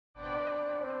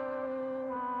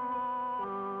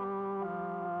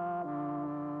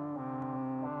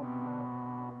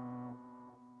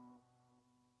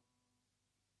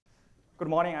Good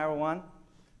morning, everyone.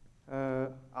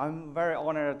 I'm very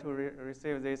honored to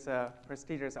receive this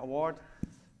prestigious award.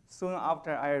 Soon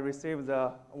after I received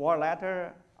the award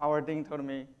letter, our dean told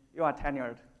me, "You are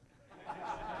tenured."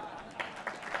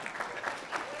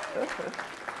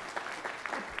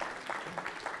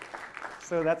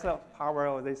 So that's the power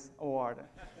of this award.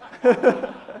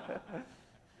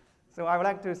 So I would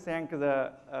like to thank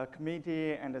the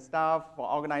committee and the staff for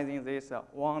organizing this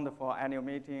wonderful annual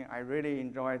meeting. I really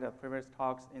enjoyed the previous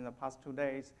talks in the past 2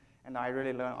 days, and I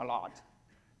really learned a lot.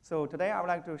 So today I would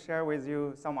like to share with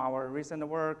you some of our recent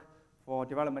work for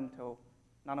development of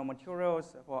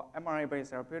nanomaterials for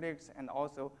mRNA-based therapeutics, and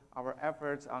also our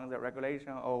efforts on the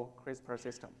regulation of CRISPR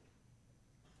system.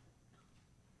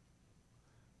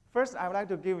 First, I would like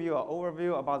to give you an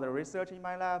overview about the research in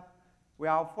my lab. We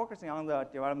are focusing on the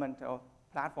development of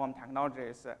platform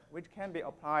technologies which can be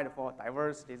applied for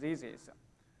diverse diseases.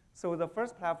 So the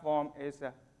first platform is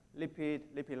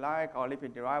lipid-like or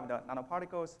lipid-derived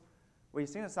nanoparticles. We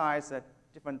synthesize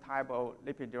different type of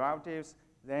lipid derivatives.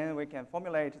 Then we can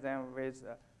formulate them with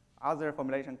other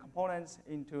formulation components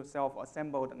into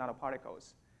self-assembled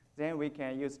nanoparticles. Then we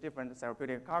can use different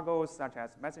therapeutic cargoes such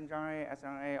as messenger RNA,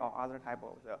 siRNA, or other type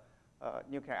of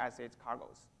nucleic acid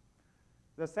cargoes.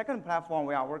 The second platform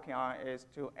we are working on is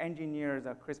to engineer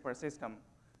the CRISPR system.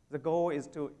 The goal is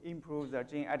to improve the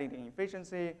gene editing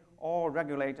efficiency or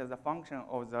regulate the function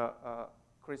of the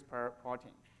CRISPR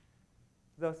protein.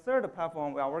 The third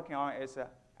platform we are working on is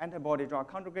antibody-drug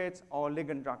conjugates or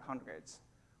ligand-drug conjugates.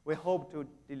 We hope to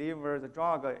deliver the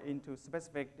drug into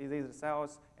specific disease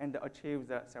cells and achieve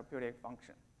the therapeutic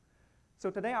function.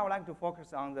 So today I would like to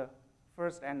focus on the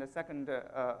first and the second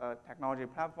technology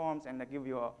platforms and give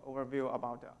you an overview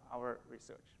about our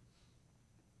research.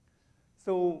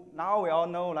 So now we all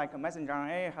know like messenger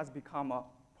RNA has become a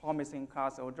promising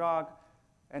class of drug,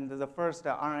 and the first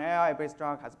RNAi-based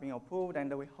drug has been approved,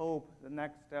 and we hope the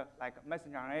next like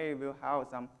messenger RNA will have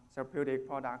some therapeutic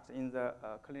products in the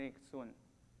clinic soon.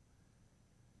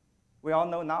 We all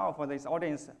know now for this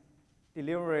audience,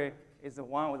 delivery is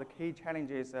one of the key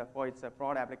challenges for its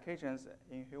broad applications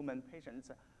in human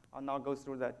patients. I'll now go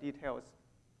through the details.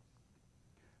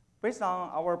 Based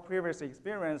on our previous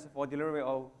experience for delivery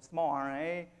of small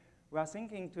RNA, we are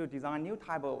thinking to design new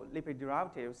type of lipid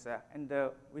derivatives, and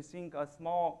we think a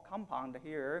small compound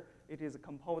here, it is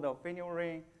composed of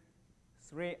phenylalanine,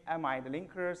 3 amide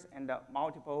linkers, and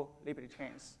multiple lipid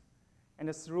chains.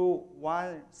 And through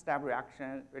one-step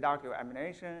reaction, reductive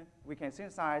amination, we can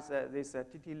synthesize these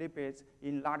TT lipids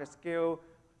in large scale,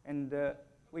 and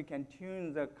we can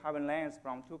tune the carbon length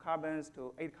from 2 carbons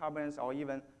to 8 carbons, or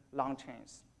even long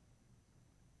chains.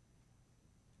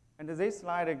 And this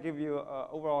slide gives you an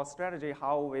overall strategy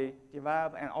how we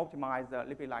develop and optimize the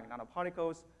lipid-like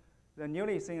nanoparticles. The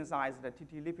newly synthesized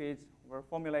TT lipids were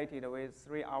formulated with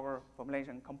 3-hour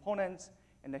formulation components.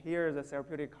 And here, the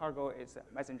therapeutic cargo is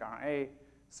messenger RNA.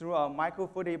 Through a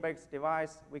microfluidic-based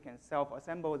device, we can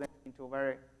self-assemble them into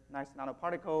very nice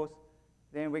nanoparticles.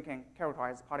 Then we can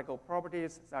characterize particle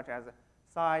properties such as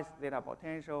size, zeta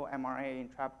potential,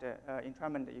 mRNA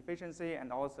entrapment efficiency,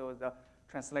 and also the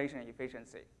translation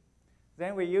efficiency.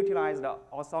 Then we utilize the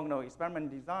orthogonal experiment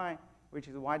design, which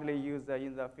is widely used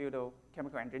in the field of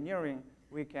chemical engineering.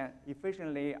 We can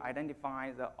efficiently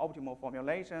identify the optimal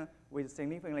formulation with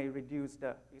significantly reduced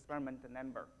experiment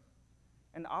number.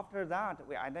 And after that,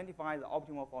 we identify the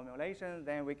optimal formulation,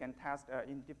 then we can test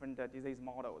in different disease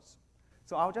models.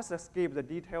 So I'll just skip the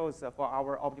details for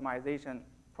our optimization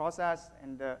process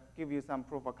and give you some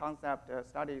proof of concept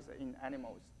studies in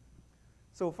animals.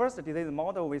 So first disease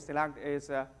model we select is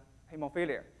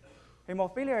hemophilia.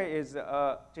 Hemophilia is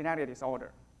a genetic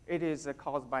disorder. It is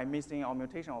caused by missing or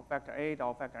mutation of factor 8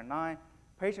 or factor 9.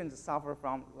 Patients suffer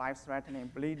from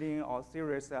life-threatening bleeding or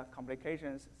serious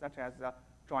complications such as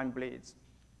joint bleeds.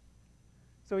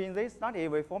 So in this study,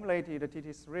 we formulated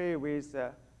TT3 with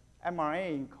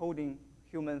mRNA encoding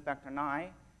human factor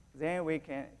 9. Then we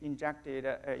can inject it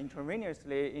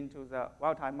intravenously into the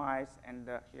wild-type mice, and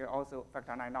here also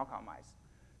factor 9 knockout mice.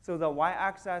 So the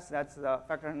y-axis, that's the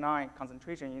factor 9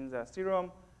 concentration in the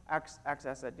serum,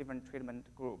 x-axis different treatment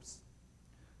groups.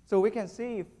 So we can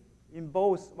see in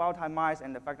both wild-type mice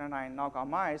and the factor 9 knockout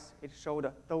mice, it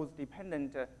showed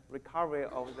dose-dependent recovery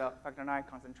of the factor 9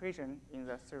 concentration in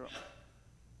the serum.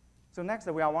 So next,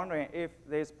 we are wondering if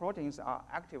these proteins are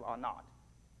active or not.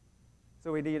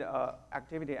 So we did an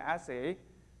activity assay.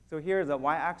 So here the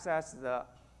y-axis,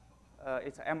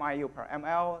 it's MIU per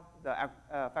ml, the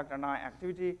factor 9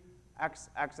 activity,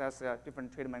 x-axis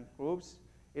different treatment groups.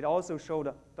 It also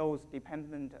showed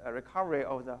dose-dependent recovery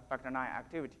of the factor 9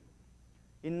 activity.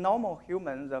 In normal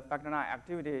humans, the factor IX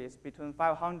activity is between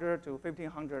 500 to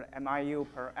 1500 MIU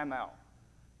per ml.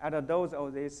 At a dose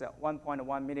of this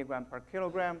 1.1 milligram per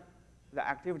kilogram, the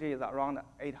activity is around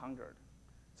 800.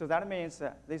 So that means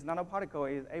this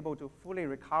nanoparticle is able to fully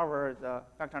recover the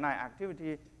factor IX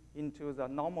activity into the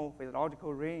normal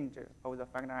physiological range of the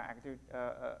factor IX activity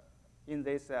in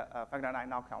this factor IX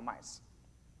knockout mice.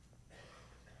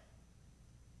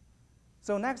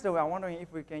 So next, we are wondering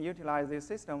if we can utilize this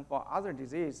system for other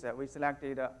disease. We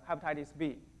selected hepatitis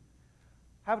B.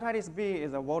 Hepatitis B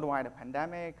is a worldwide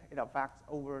pandemic. It affects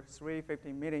over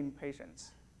 350 million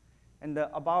patients. And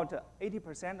about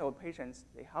 80% of patients,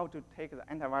 they have to take the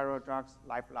antiviral drugs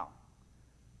lifelong.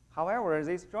 However,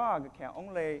 this drug can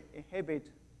only inhibit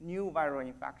new viral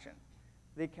infection.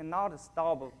 They cannot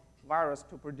stop virus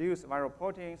to produce viral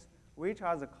proteins, which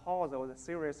are the cause of the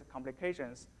serious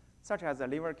complications, such as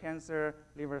liver cancer,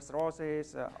 liver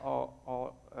cirrhosis,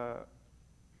 or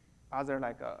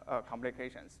other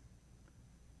complications.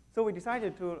 So we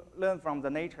decided to learn from the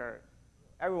nature.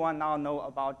 Everyone now knows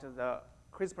about the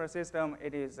CRISPR system.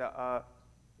 It is an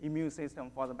immune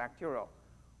system for the bacteria.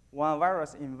 When a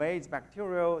virus invades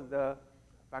bacteria, the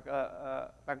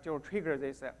bacteria triggers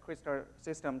this CRISPR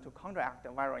system to counteract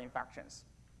viral infections.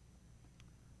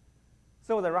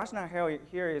 So the rationale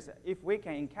here is if we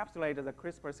can encapsulate the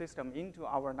CRISPR system into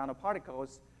our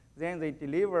nanoparticles, then they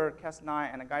deliver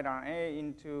Cas9 and guide RNA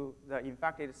into the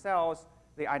infected cells.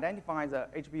 They identify the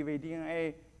HBV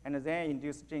DNA and then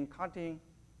induce gene cutting.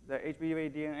 The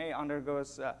HBV DNA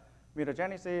undergoes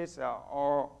mutagenesis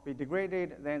or be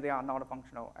degraded, then they are not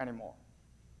functional anymore.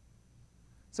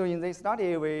 So in this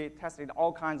study, we tested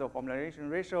all kinds of formulation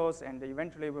ratios, and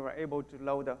eventually we were able to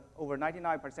load over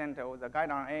 99% of the guide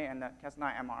RNA and the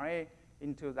Cas9 mRNA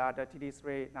into that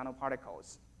TT3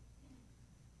 nanoparticles.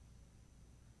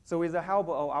 So with the help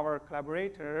of our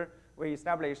collaborator, we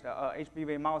established a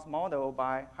HBV mouse model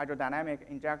by hydrodynamic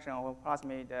injection of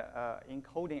plasmid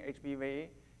encoding HBV,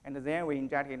 and then we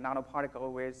injected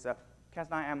nanoparticle with Cas9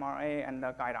 mRNA and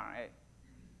the guide RNA.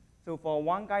 So for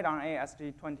one guide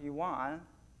RNA SG21,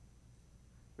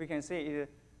 we can see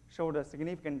it showed a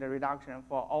significant reduction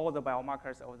for all the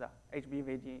biomarkers of the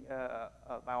HBV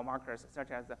biomarkers,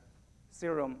 such as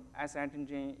serum S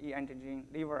antigen, E antigen,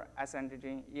 liver S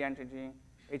antigen, E antigen,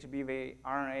 HBV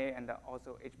RNA, and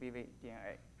also HBV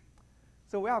DNA.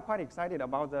 So we are quite excited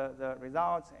about the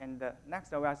results, and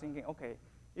next we are thinking, okay,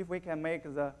 if we can make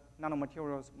the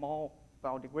nanomaterials more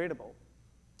biodegradable.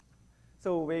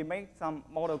 So we made some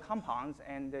model compounds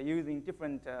and using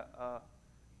different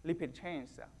lipid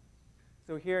chains.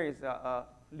 So here is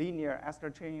linear ester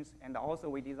chains, and also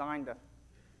we designed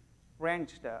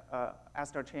branched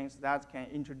ester chains that can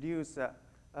introduce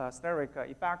steric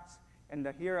effects. And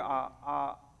here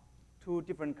are two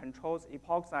different controls,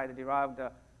 epoxide-derived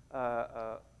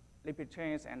lipid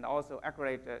chains and also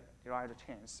acrylate-derived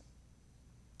chains.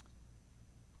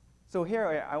 So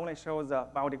here I only show the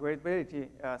biodegradability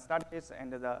studies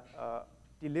and the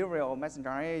delivery of messenger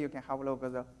RNA. You can have a look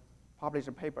at the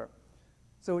published paper.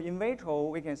 So in vitro,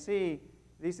 we can see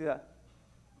these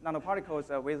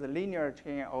nanoparticles with a linear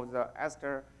chain of the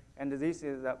ester, and this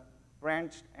is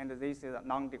branched, and this is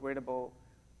non-degradable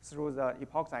through the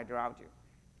epoxide derivative.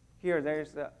 Here there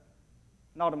is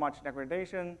not much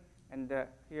degradation, and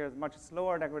here is much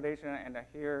slower degradation, and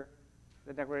here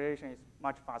the degradation is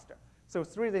much faster. So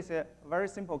through this very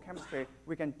simple chemistry,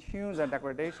 we can tune the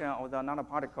degradation of the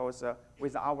nanoparticles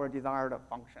with our desired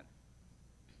function.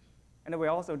 And we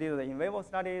also did the in vivo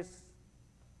studies.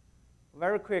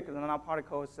 Very quick, the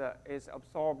nanoparticles is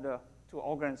absorbed to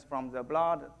organs from the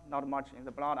blood, not much in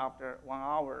the blood after 1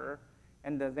 hour.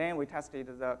 And then we tested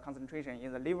the concentration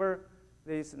in the liver.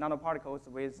 These nanoparticles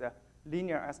with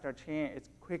linear ester chain is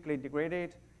quickly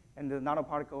degraded, and the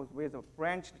nanoparticles with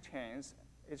branched chains,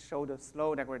 it showed a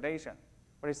slow degradation,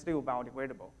 but it's still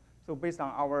biodegradable. So based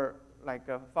on our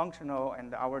functional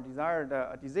and our desired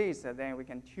disease, then we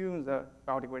can tune the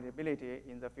biodegradability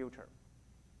in the future.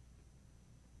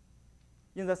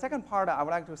 In the second part, I would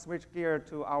like to switch gear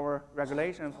to our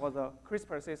regulation for the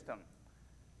CRISPR system.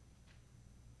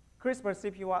 CRISPR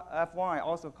CPF1,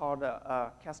 also called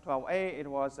Cas12a, it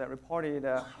was reported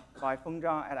by Feng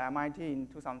Zhang at MIT in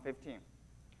 2015.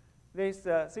 This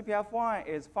CPF1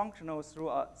 is functional through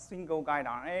a single guide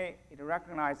RNA. It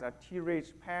recognizes a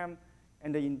T-rich PAM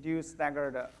and induces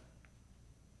staggered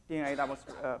DNA double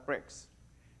breaks.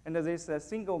 And this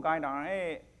single guide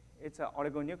RNA, it's an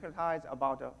oligonucleotide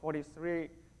about 43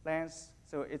 lengths,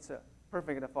 so it's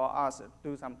perfect for us to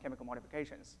do some chemical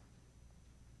modifications.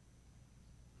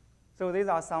 So these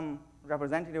are some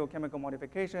representative chemical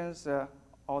modifications.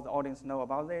 All the audience know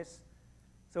about this.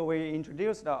 So we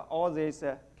introduced all these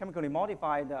chemically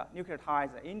modified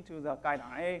nucleotides into the guide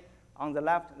RNA. On the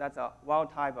left, that's a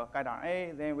wild type of guide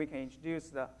RNA. Then we can introduce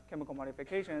the chemical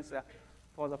modifications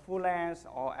for the full length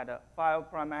or at a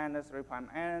 5' end, 3'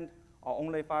 end, or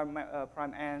only 5'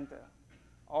 end,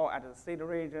 or at the seed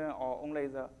region, or only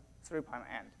the 3'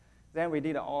 end. Then we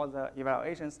did all the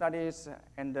evaluation studies,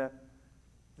 and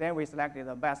then we selected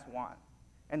the best one.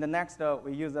 And the next,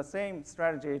 we use the same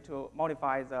strategy to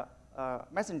modify the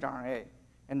messenger RNA.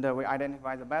 And we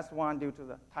identify the best one due to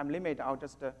the time limit. I'll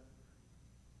just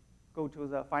go to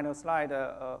the final slide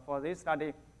for this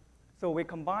study. So we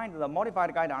combined the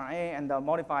modified guide RNA and the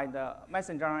modified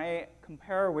messenger RNA,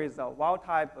 compare with the wild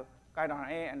type guide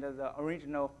RNA and the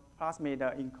original plasmid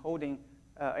encoding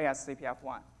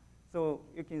ASCPF1. So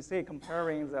you can see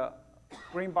comparing the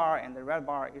green bar and the red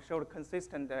bar, it showed a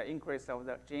consistent increase of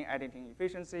the gene editing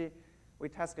efficiency. We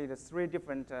tested 3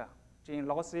 different gene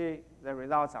loci. The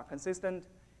results are consistent.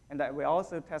 And we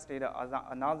also tested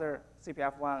another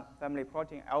CPF1 family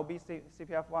protein,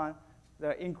 LB-CPF1.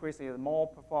 The increase is more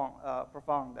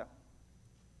profound.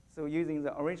 So using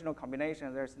the original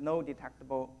combination, there's no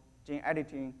detectable gene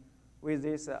editing. With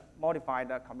this modified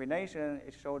combination,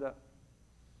 it showed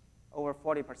over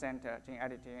 40% gene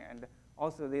editing. And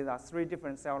also, these are 3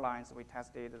 different cell lines we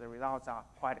tested. The results are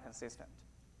quite consistent.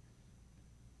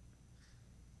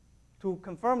 To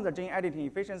confirm the gene editing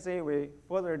efficiency, we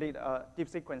further did deep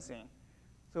sequencing.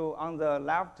 So on the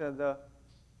left, the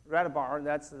red bar,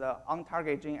 that's the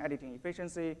on-target gene editing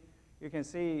efficiency. You can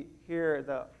see here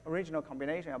the original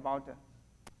combination about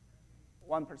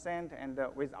 1%, and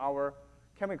with our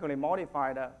chemically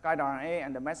modified guide RNA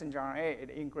and the messenger RNA, it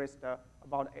increased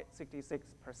about 66%.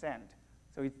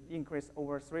 So it increased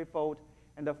over 3-fold.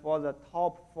 And for the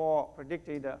top 4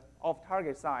 predicted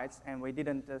off-target sites, and we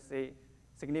didn't see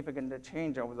significant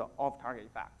change of the off-target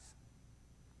effects.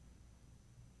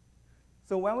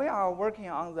 So when we are working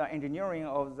on the engineering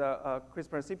of the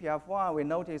CRISPR-CPF1, we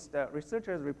noticed that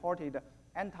researchers reported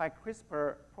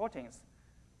anti-CRISPR proteins.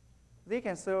 They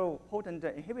can serve potent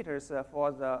inhibitors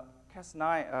for the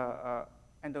Cas9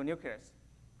 endonuclease.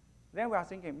 Then we are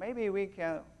thinking maybe we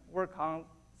can work on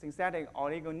synthetic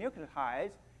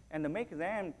oligonucleotides and make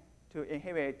them to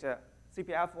inhibit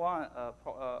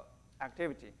CPF1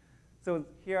 activity. So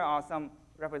here are some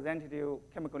representative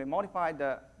chemically modified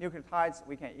nucleotides.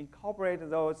 We can incorporate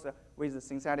those with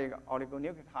synthetic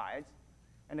oligonucleotides.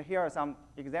 And here are some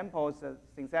examples of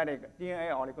synthetic DNA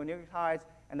oligonucleotides.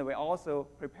 And we also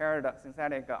prepared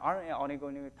synthetic RNA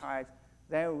oligonucleotides.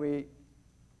 Then we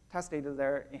tested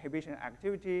their inhibition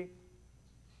activity.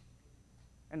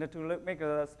 And to make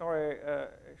the story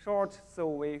short, so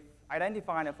we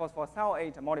identified a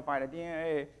phosphosyl-8 modified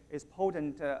DNA is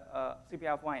potent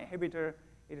CPF1 inhibitor.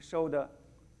 It showed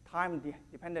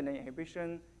time-dependent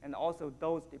inhibition and also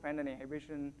dose-dependent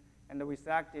inhibition. And we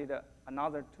selected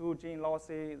another 2 gene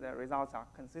loci. The results are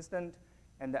consistent.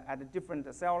 And at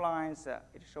different cell lines,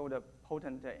 it showed a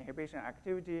potent inhibition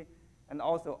activity. And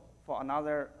also for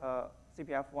another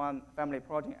CPF1 family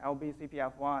protein,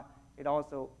 LB-CPF1, it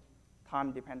also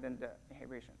time-dependent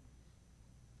inhibition.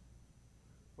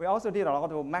 We also did a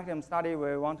lot of mechanism study.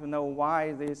 We want to know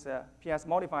why this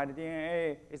PS-modified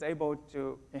DNA is able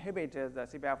to inhibit the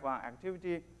CPF1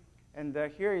 activity. And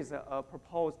here is a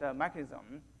proposed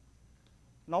mechanism.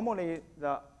 Normally,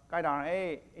 the guide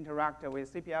RNA interact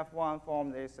with CPF1,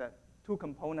 form this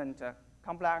 2-component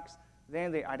complex.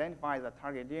 Then they identify the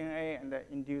target DNA and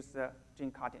induce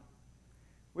gene cutting.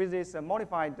 With this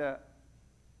modified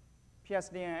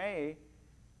psDNA,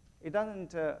 it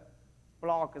doesn't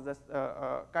block the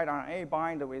guide RNA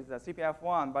bind with the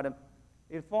CPF1, but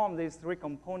it forms this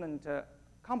 3-component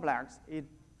complex. It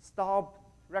stopped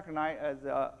recognize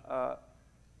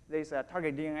this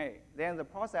target DNA. Then the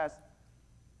process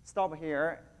stopped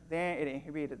here. Then it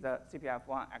inhibited the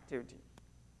CPF1 activity.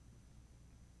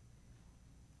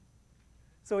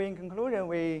 So in conclusion,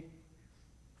 we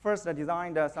first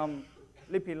designed some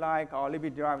lipid-like or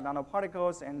lipid-derived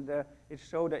nanoparticles, and it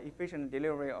showed the efficient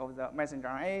delivery of the messenger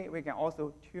RNA. We can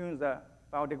also tune the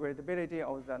biodegradability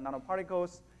of the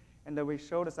nanoparticles, and we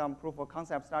showed some proof of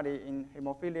concept study in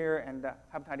hemophilia and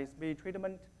hepatitis B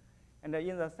treatment. And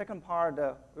in the second part,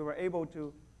 we were able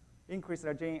to increase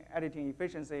the gene editing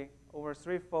efficiency over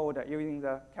 3-fold using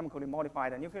the chemically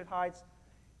modified nucleotides.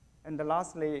 And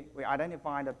lastly, we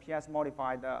identified the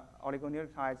PS-modified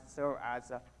oligonucleotides serve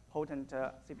as a potent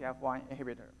CPF1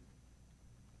 inhibitor.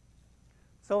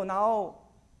 So now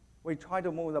we try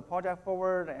to move the project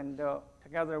forward, and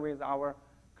together with our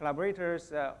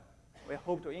collaborators, we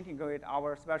hope to integrate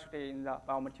our specialty in the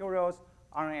biomaterials,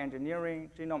 RNA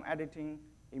engineering, genome editing,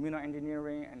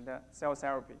 immunoengineering, and cell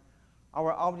therapy.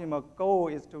 Our ultimate goal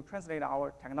is to translate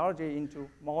our technology into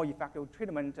more effective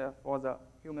treatment for the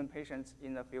human patients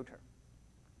in the future.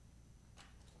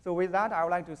 So with that, I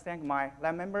would like to thank my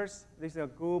lab members. This is a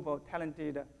group of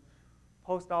talented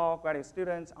postdoc, graduate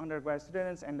students, undergrad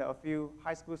students, and a few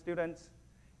high school students.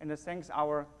 And thanks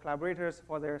our collaborators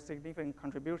for their significant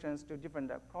contributions to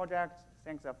different projects.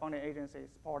 Thanks the funding agency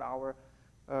support our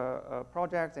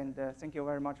projects, and thank you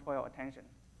very much for your attention.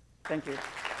 Thank you.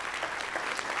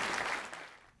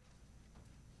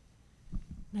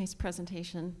 Nice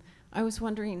presentation. I was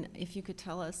wondering if you could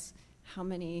tell us how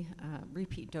many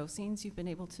repeat dosings you've been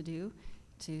able to do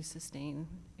to sustain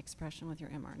expression with your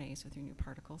mRNAs, with your new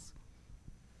particles.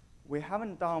 We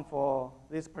haven't done for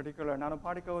this particular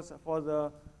nanoparticles. For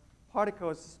the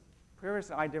particles,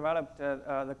 previously I developed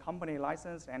the company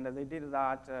license, and they did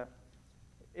that.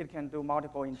 It can do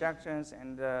multiple injections,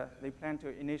 and they plan to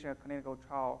initiate a clinical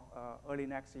trial early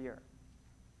next year.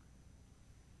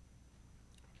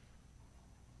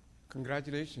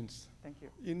 Congratulations. Thank you.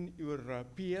 In your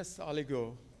PS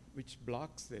oligo, which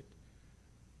blocks it,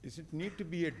 does it need to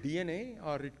be a DNA,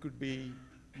 or it could be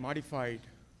modified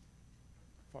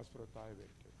phosphorothioate?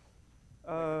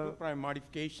 Like 2'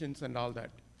 modifications and all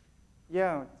that.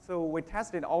 Yeah, so we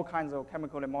tested all kinds of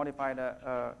chemically modified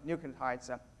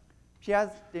nucleotides.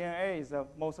 PS DNA is the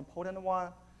most potent one,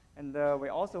 and we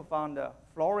also found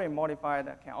fluorine modified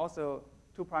can also,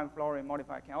 2' fluorine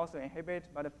modified can also inhibit,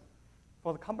 but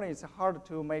for the company, it's hard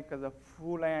to make the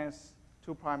full-length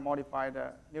 2' modified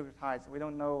nucleotides. We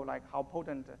don't know like how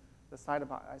potent the side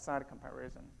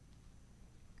comparison.